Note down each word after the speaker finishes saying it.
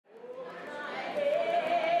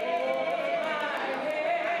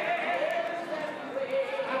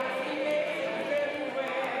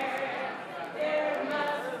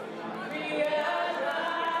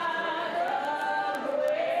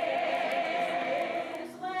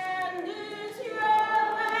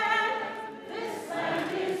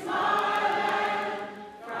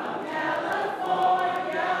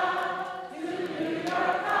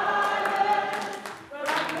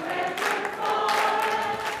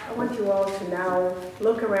I want you all to now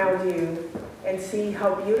look around you and see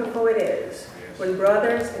how beautiful it is when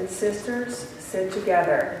brothers and sisters sit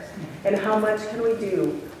together. And how much can we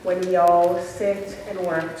do when we all sit and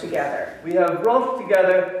work together? We have brought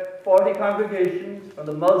together 40 congregations from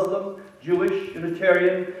the Muslim, Jewish,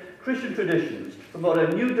 Unitarian, Christian traditions to promote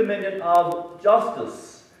a new dominion of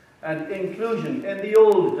justice and inclusion in the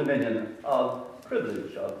old dominion of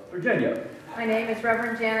privilege of Virginia. My name is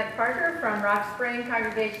Reverend Janet Parker from Rock Spring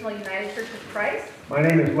Congregational United Church of Christ. My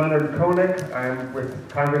name is Leonard Koenig. I'm with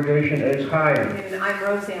Congregation Ace High. And I'm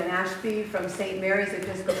Roseanne Ashby from St. Mary's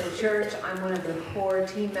Episcopal Church. I'm one of the core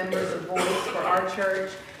team members of V.O.I.C.E for our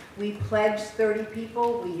church. We pledged 30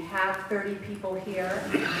 people. We have 30 people here.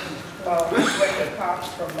 Well, I'm Brenda Cox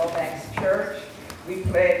from Lomax Church. We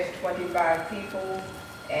pledged 25 people.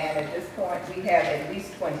 And at this point, we have at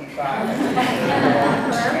least 25. I'm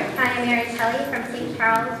Mary Shelley from St.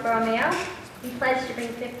 Charles, Borromeo. We pledged to bring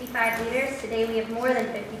 55 leaders. Today we have more than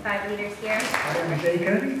 55 leaders here. I am Jay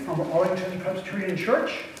Kennedy from Arlington Presbyterian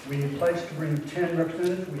Church. We pledged to bring 10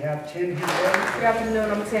 representatives. We have 10 here today. Good afternoon,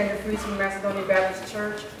 I'm Tanya Fries from Macedonia Baptist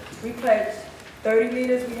Church. We pledged 30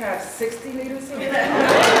 leaders. We have 60 leaders here.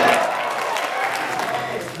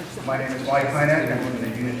 My name is Mike Hynek. I'm from the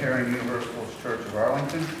Unitarian Universalist Church of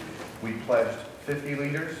Arlington. We pledged 50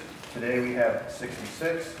 leaders. Today we have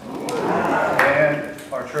 66. And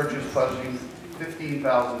our church is pledging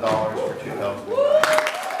 $15,000 for 2009.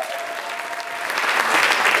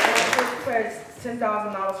 We pledged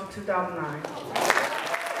 $10,000 for 2009.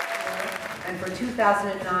 And for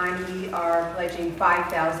 2009, we are pledging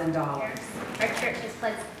 $5,000. Our church has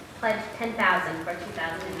pledged $10,000 for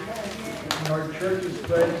 2009. Our church has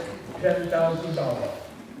pledged $10,000.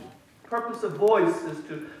 The purpose of V.O.I.C.E is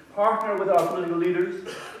to partner with our political leaders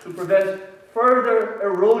to prevent further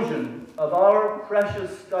erosion of our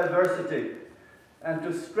precious diversity and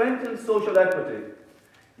to strengthen social equity,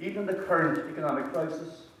 even in the current economic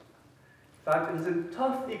crisis. In fact, it is in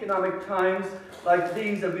tough economic times like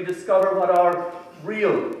these that we discover what our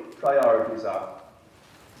real priorities are.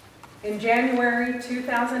 In January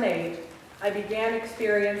 2008, I began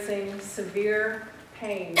experiencing severe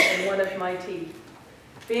pain in one of my teeth.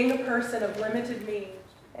 Being a person of limited means,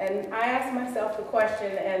 and I asked myself the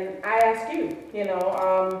question, and I ask you,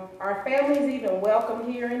 are families even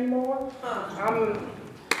welcome here anymore?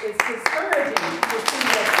 It's discouraging to see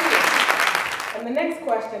that here. And the next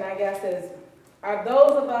question, I guess, is, are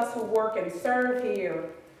those of us who work and serve here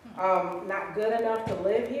not good enough to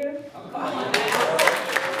live here?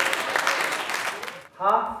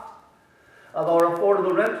 Half of our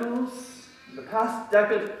affordable rentals in the past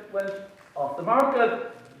decade went off the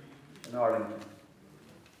market in Arlington,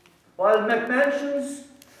 while McMansions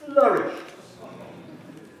flourished.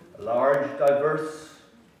 A large, diverse,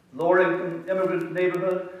 lower-income immigrant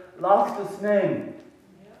neighborhood lost its name,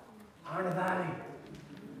 Arna Valley.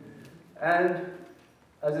 And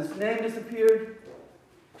as its name disappeared,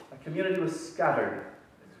 a community was scattered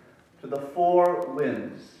to the four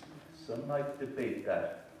winds. Some might debate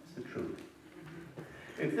that. It's the truth.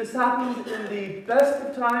 If this happened in the best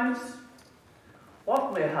of times,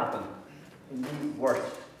 what may happen in the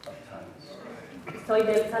worst of times? Soy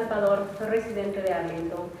del Salvador, soy residente de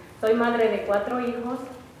Arlington. Soy madre de 4 hijos.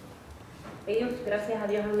 Ellos, gracias a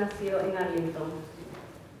Dios, han nacido en Arlington.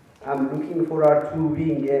 I'm looking forward to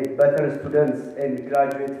being a better student and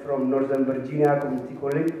graduate from Northern Virginia Community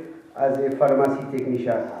College as a pharmacy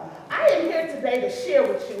technician. I am here today to share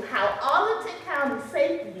with you how Arlington County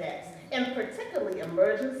safety nets, and particularly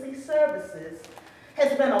emergency services,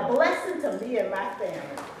 has been a blessing to me and my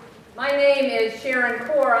family. My name is Sharon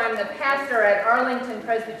Kaur. I'm the pastor at Arlington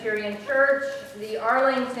Presbyterian Church. The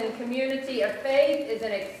Arlington Community of Faith is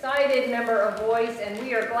an excited member of V.O.I.C.E, and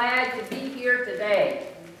we are glad to be here today.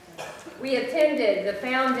 We attended the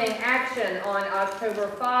founding action on October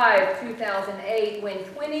 5, 2008, when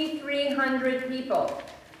 2,300 people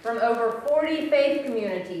from over 40 faith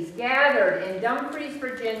communities gathered in Dumfries,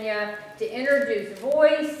 Virginia to introduce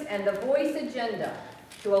V.O.I.C.E and the V.O.I.C.E agenda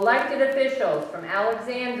to elected officials from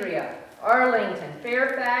Alexandria, Arlington,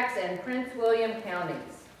 Fairfax, and Prince William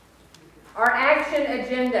counties. Our action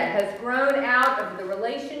agenda has grown out of the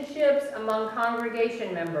relationships among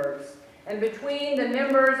congregation members and between the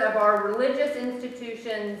members of our religious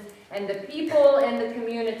institutions and the people in the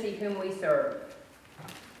community whom we serve.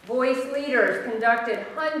 V.O.I.C.E leaders conducted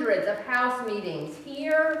hundreds of house meetings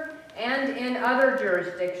here and in other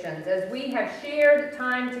jurisdictions as we have shared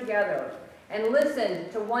time together and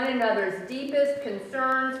listened to one another's deepest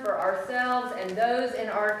concerns for ourselves and those in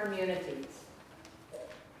our communities.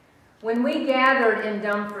 When we gathered in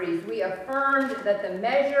Dumfries, we affirmed that the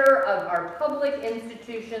measure of our public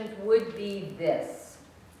institutions would be this: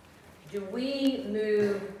 do we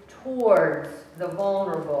move towards the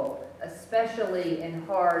vulnerable, especially in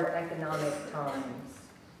hard economic times?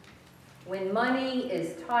 When money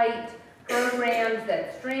is tight, programs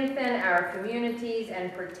that strengthen our communities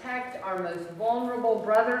and protect our most vulnerable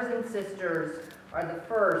brothers and sisters are the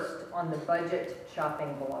first on the budget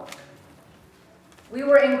chopping block. We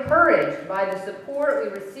were encouraged by the support we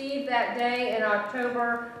received that day in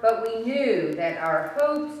October, but we knew that our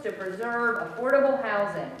hopes to preserve affordable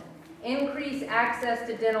housing, increase access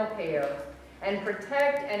to dental care, and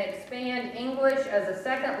protect and expand English as a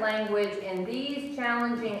second language in these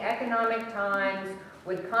challenging economic times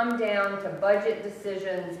would come down to budget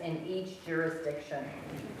decisions in each jurisdiction.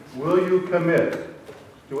 Will you commit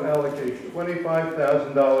to allocate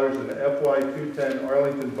 $25,000 in the FY210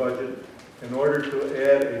 Arlington budget in order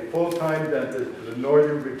to add a full-time dentist to the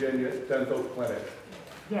Northern Virginia Dental Clinic?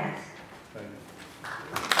 Yes. Thank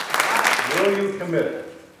you. Will you commit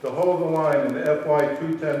to hold the line in the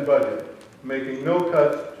FY210 budget, making no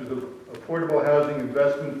cuts to the Affordable Housing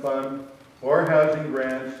Investment Fund or housing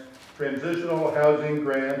grants, transitional housing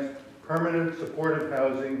grants, permanent supportive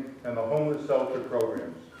housing, and the homeless shelter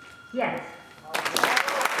programs? Yes.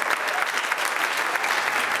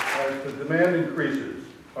 As the demand increases,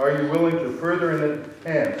 are you willing to further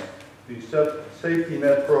enhance the safety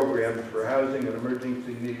net programs for housing and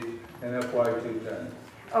emergency needs in FY210?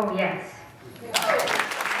 Oh, yes.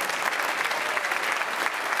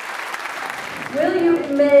 Will you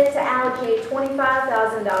commit to allocate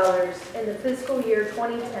 $25,000 in the fiscal year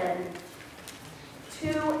 2010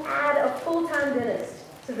 to add a full-time dentist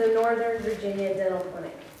to the Northern Virginia Dental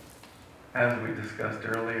Clinic? As we discussed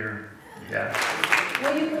earlier, yes.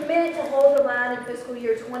 Will you commit to hold the line in fiscal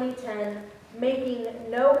year 2010, making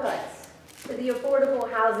no cuts to the Affordable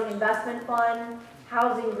Housing Investment Fund,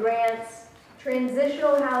 housing grants,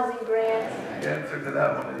 transitional housing grants? The answer to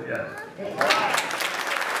that one is yes.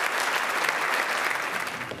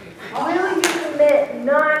 Will you commit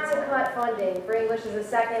not to cut funding for English as a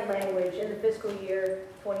second language in the fiscal year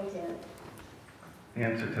 2010? The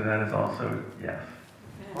answer to that is also yes.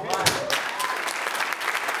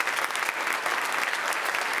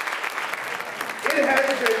 It has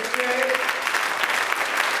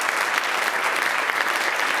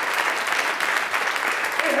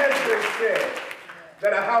been said,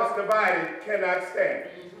 that a house divided cannot stand.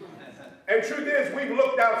 And truth is, we've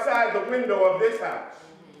looked outside the window of this house,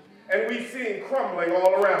 and we've seen crumbling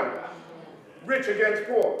all around us. Rich against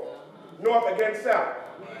poor, north against south,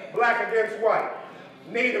 black against white,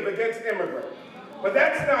 native against immigrant. But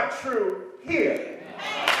that's not true here.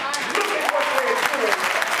 Look at what they're doing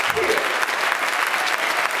here.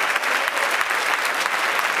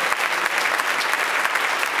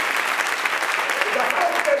 The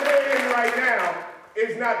house that we're in right now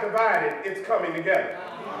is not divided, it's coming together.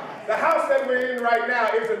 The house that we're in right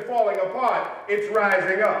now isn't falling apart, it's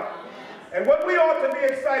rising up. And what we ought to be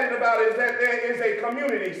excited about is that there is a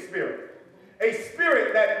community spirit, a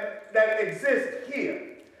spirit that exists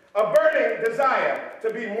here, a burning desire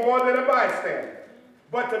to be more than a bystander,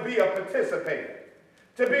 but to be a participator,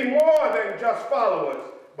 to be more than just followers,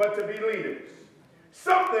 but to be leaders.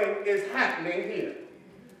 Something is happening here.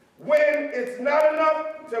 When it's not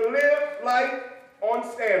enough to live life on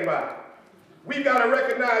standby, we've got to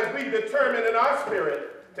recognize we've determined in our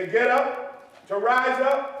spirit to get up, to rise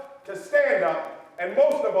up, to stand up, and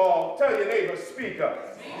most of all, tell your neighbor, speak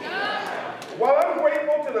up. Speak up. While I'm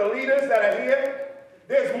grateful to the leaders that are here,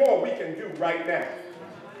 there's more we can do right now.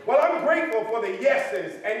 While I'm grateful for the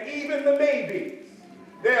yeses and even the maybes,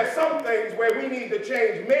 there are some things where we need to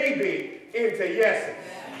change maybe into yeses.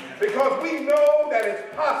 Because we know that it's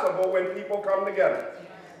possible when people come together.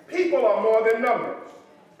 People are more than numbers.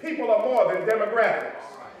 People are more than demographics.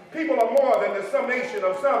 People are more than the summation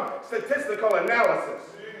of some statistical analysis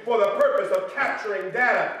for the purpose of capturing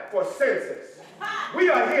data for census. We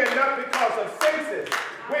are here not because of census.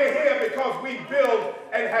 We're here because we build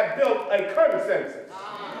and have built a consensus.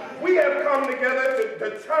 We have come together to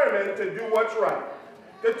determine to do what's right.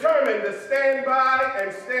 Determined to stand by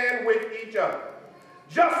and stand with each other.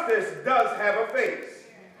 Justice does have a face.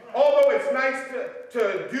 Although it's nice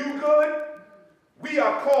to do good, we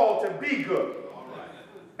are called to be good.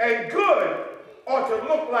 And good ought to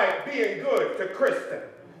look like being good to Kristen.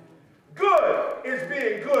 Good is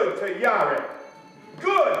being good to Yaren.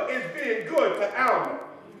 Good is being good to Alma.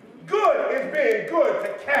 Good is being good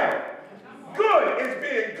to Karen. Good is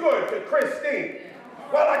being good to Christine.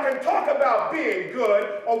 While I can talk about being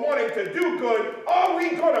good or wanting to do good, are we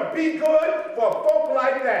going to be good for folk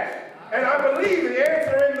like that? And I believe the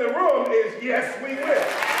answer in the room is yes, we will.